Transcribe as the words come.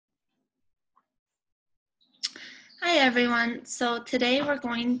Hi everyone. So today we're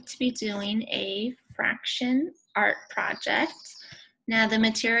going to be doing a fraction art project. Now the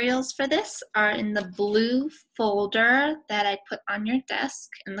materials for this are in the blue folder that I put on your desk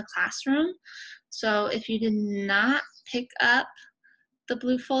in the classroom. So if you did not pick up the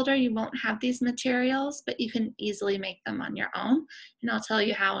blue folder, you won't have these materials, but you can easily make them on your own, and I'll tell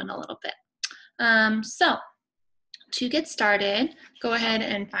you how in a little bit. So to get started, go ahead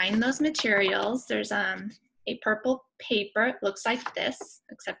and find those materials. There's a purple paper. It looks like this,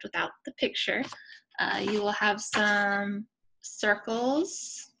 except without the picture. You will have some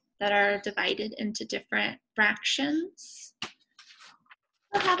circles that are divided into different fractions.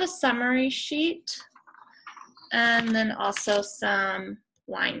 You'll have a summary sheet, and then also some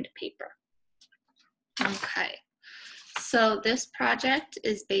lined paper. Okay. So this project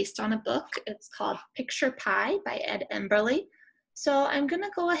is based on a book. It's called Picture Pie by Ed Emberley. So I'm going to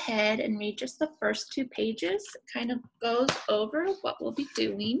go ahead and read just the first 2 pages. It kind of goes over what we'll be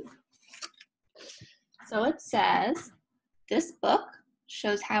doing. So it says, this book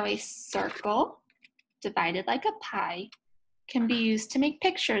shows how a circle divided like a pie can be used to make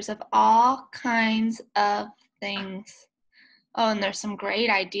pictures of all kinds of things. Oh, and there's some great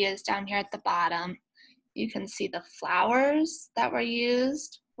ideas down here at the bottom. You can see the flowers that were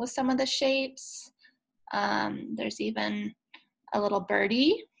used with some of the shapes. There's even a little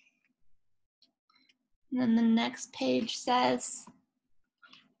birdie. And then the next page says,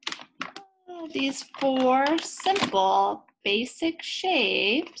 these 4 simple basic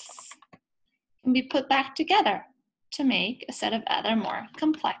shapes can be put back together to make a set of other more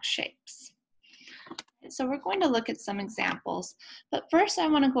complex shapes. So we're going to look at some examples, but first I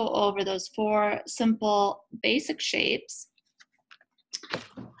want to go over those 4 simple basic shapes,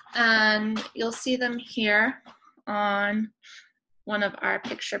 and you'll see them here on one of our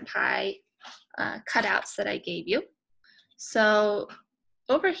Picture Pie cutouts that I gave you. So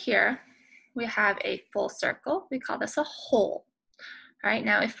over here we have a full circle. We call this a hole. All right,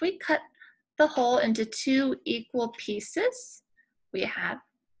 now if we cut the hole into 2 equal pieces, we have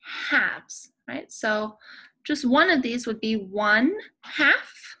halves, right? So just one of these would be 1/2,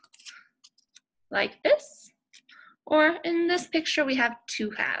 like this. Or in this picture, we have 2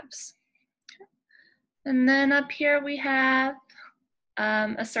 halves. And then up here we have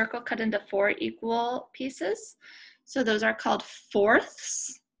a circle cut into 4 equal pieces. So those are called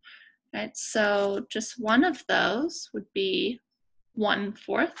fourths, right? So just one of those would be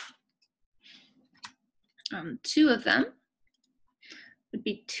 1/4. 2 of them would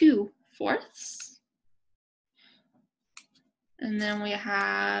be 2/4. And then we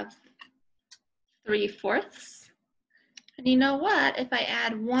have 3/4. And you know what? If I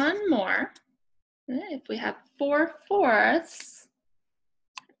add one more, if we have 4/4,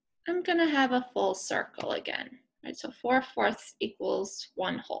 I'm going to have a full circle again. Right? So 4/4 equals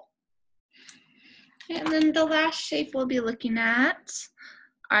 1 whole. And then the last shape we'll be looking at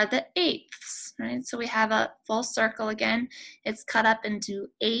are the eighths. Right? So we have a full circle again. It's cut up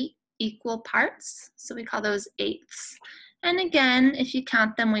into 8 equal parts. So we call those eighths. And again, if you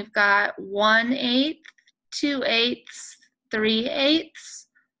count them, we've got 1/8, 2/8, 3/8,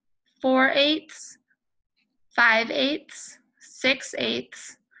 4/8, 5/8,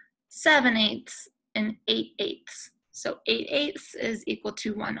 6/8, 7/8, and 8/8. So 8/8 is equal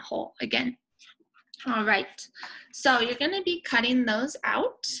to 1 whole again. All right, so you're going to be cutting those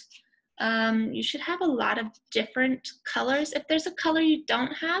out. You should have a lot of different colors. If there's a color you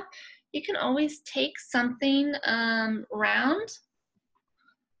don't have, you can always take something round.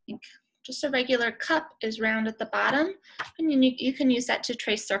 I think just a regular cup is round at the bottom, and you can use that to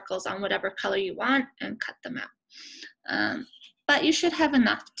trace circles on whatever color you want and cut them out. But you should have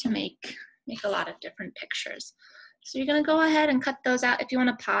enough to make a lot of different pictures. So you're going to go ahead and cut those out. If you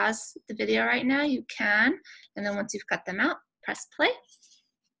want to pause the video right now, you can. And then once you've cut them out, press play,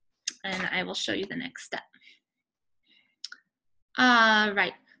 and I will show you the next step. All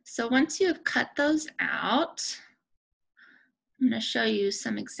right, so once you've cut those out, I'm going to show you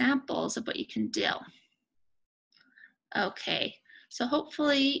some examples of what you can do. Okay, so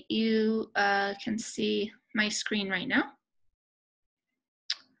hopefully you can see my screen right now.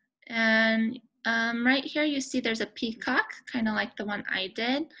 And right here you see there's a peacock, kind of like the one I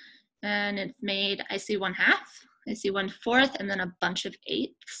did. And it's made, I see 1/2, I see 1/4, and then a bunch of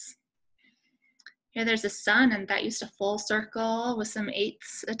eighths. Here there's a sun, and that used a full circle with some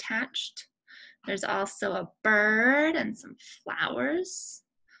eighths attached. There's also a bird and some flowers.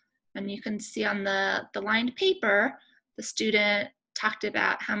 And you can see on the lined paper, the student talked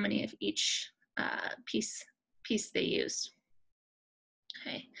about how many of each piece they used.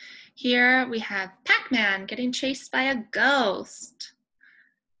 Okay. Here we have Pac-Man getting chased by a ghost.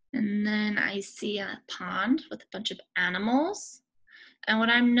 And then I see a pond with a bunch of animals. And what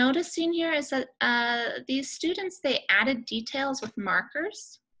I'm noticing here is that these students, they added details with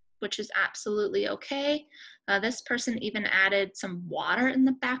markers, which is absolutely okay. This person even added some water in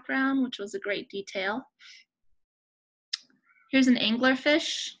the background, which was a great detail. Here's an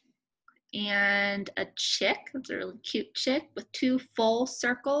anglerfish and a chick. It's a really cute chick with 2 full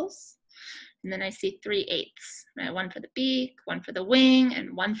circles. And then I see 3/8, right? 1 for the beak, 1 for the wing,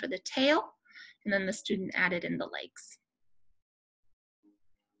 and 1 for the tail. And then the student added in the legs.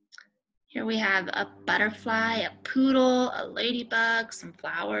 Here we have a butterfly, a poodle, a ladybug, some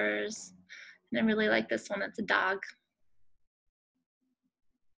flowers. And I really like this one, it's a dog.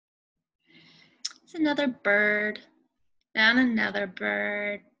 It's another bird and another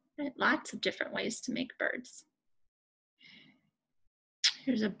bird. Right? Lots of different ways to make birds.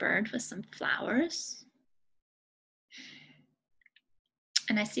 Here's a bird with some flowers.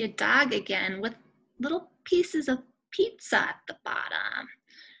 And I see a dog again with little pieces of pizza at the bottom.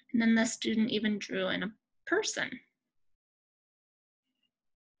 And then the student even drew in a person.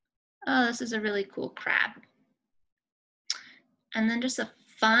 Oh, this is a really cool crab. And then just a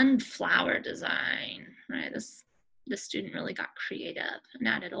fun flower design, right? The student really got creative and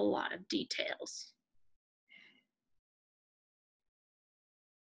added a lot of details.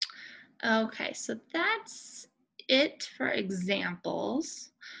 Okay, so that's it for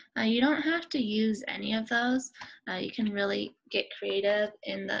examples. You don't have to use any of those. You can really get creative.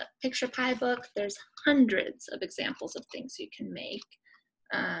 In the Picture Pie book, there's hundreds of examples of things you can make.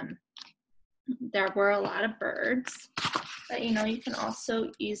 There were a lot of birds, but you know, you can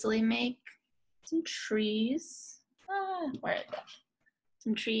also easily make some trees. Where is that?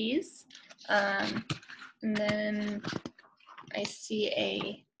 Some trees. And then I see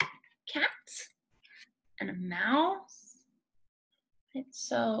a cat and a mouse. Right,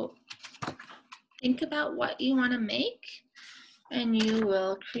 so think about what you want to make and you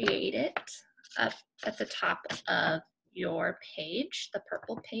will create it up at the top of your page, the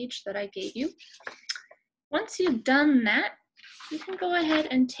purple page that I gave you. Once you've done that, you can go ahead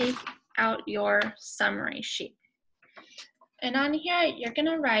and take out your summary sheet. And on here, you're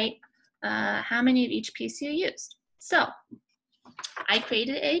gonna write how many of each piece you used. So I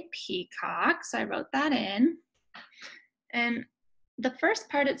created a peacock, so I wrote that in. And the first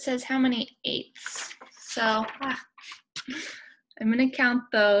part, it says how many eighths. So I'm gonna count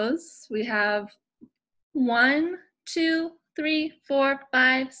those. We have 1, 2, 3, 4,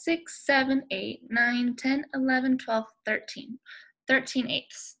 5, 6, 7, 8, 9, 10, 11, 12, 13. 13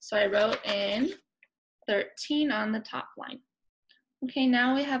 eighths. So I wrote in 13 on the top line. Okay,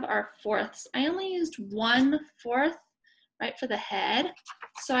 now we have our fourths. I only used 1/4, right, for the head.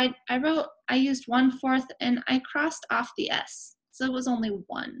 So I used 1/4 and I crossed off the S. So it was only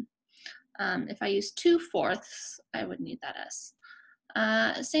 1. If I used 2/4, I would need that S.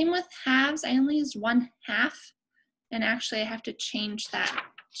 Same with halves. I only used 1/2. And actually I have to change that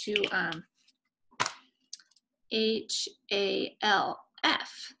to HALF.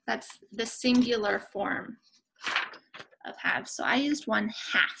 That's the singular form of halves. So I used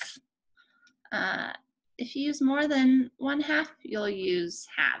 1/2. If you use more than 1/2, you'll use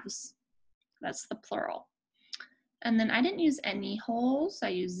halves. That's the plural. And then I didn't use any wholes. I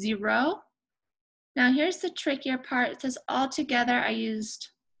used 0. Now here's the trickier part. It says altogether I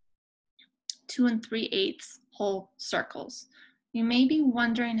used 2 3/8 whole circles. You may be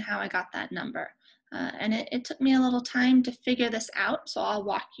wondering how I got that number. And it took me a little time to figure this out, so I'll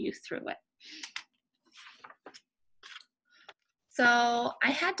walk you through it. So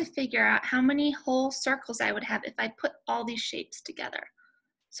I had to figure out how many whole circles I would have if I put all these shapes together.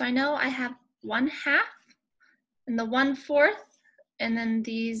 So I know I have 1/2 and the 1/4, and then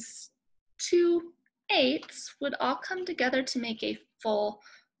these 2/8 would all come together to make a full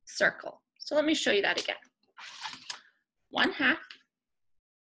circle. So let me show you that again. 1/2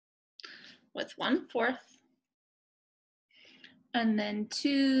 with 1/4, and then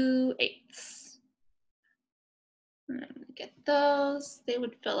 2/8. Get those, they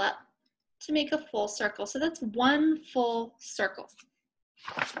would fill up to make a full circle. So that's 1 full circle.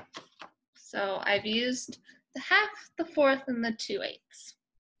 So I've used the 1/2, the 1/4, and the 2/8.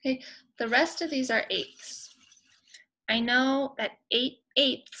 Okay, the rest of these are eighths. I know that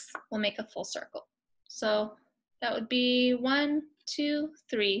 8/8 will make a full circle. So that would be 1, 2,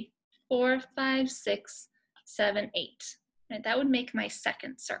 3, 4, 5, 6, 7, 8. Right, that would make my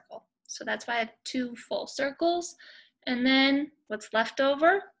second circle. So that's why I have 2 full circles. And then what's left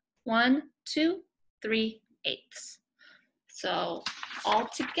over? 1, 2, 3/8. So all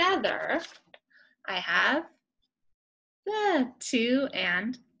together, I have the 2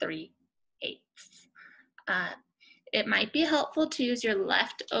 3/8. It might be helpful to use your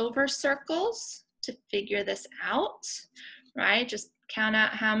leftover circles to figure this out, right? Just count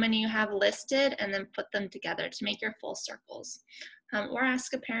out how many you have listed and then put them together to make your full circles. Or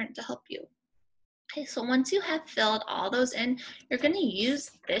ask a parent to help you. Okay, so once you have filled all those in, you're going to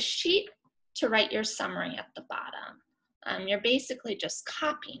use this sheet to write your summary at the bottom. You're basically just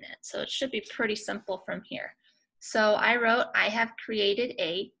copying it, so it should be pretty simple from here. So I wrote, I have created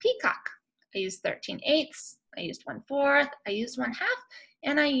a peacock. I used 13/8, I used 1/4, I used 1/2,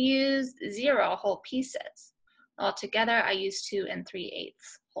 and I used 0 whole pieces. Altogether, I used 2 3/8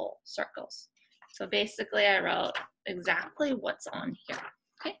 whole circles. So basically, I wrote exactly what's on here,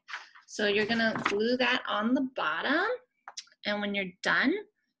 okay? So you're gonna glue that on the bottom, and when you're done,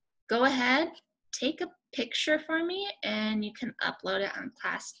 go ahead, take a picture for me, and you can upload it on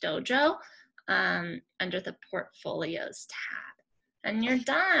Class Dojo under the Portfolios tab. And you're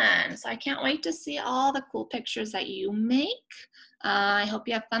done. So I can't wait to see all the cool pictures that you make. I hope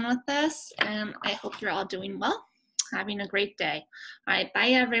you have fun with this, and I hope you're all doing well, having a great day. All right,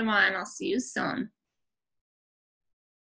 bye everyone. I'll see you soon.